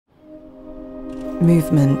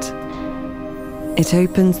Movement. It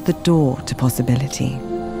opens the door to possibility.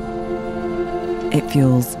 It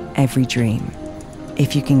fuels every dream,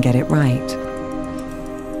 if you can get it right.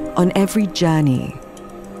 On every journey,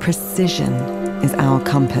 precision is our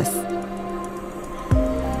compass,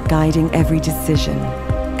 guiding every decision,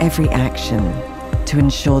 every action, to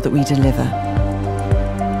ensure that we deliver.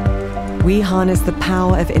 We harness the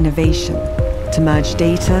power of innovation to merge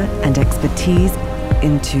data and expertise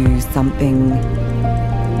into something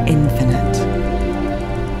infinite,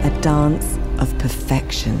 a dance of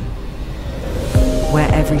perfection, where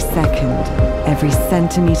every second, every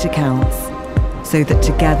centimeter counts, so that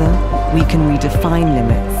together we can redefine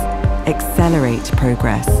limits, accelerate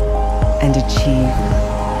progress, and achieve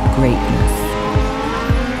greatness.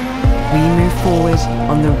 We move forward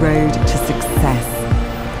on the road to success.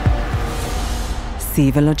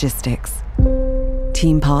 CEVA Logistics,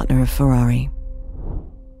 team partner of Ferrari.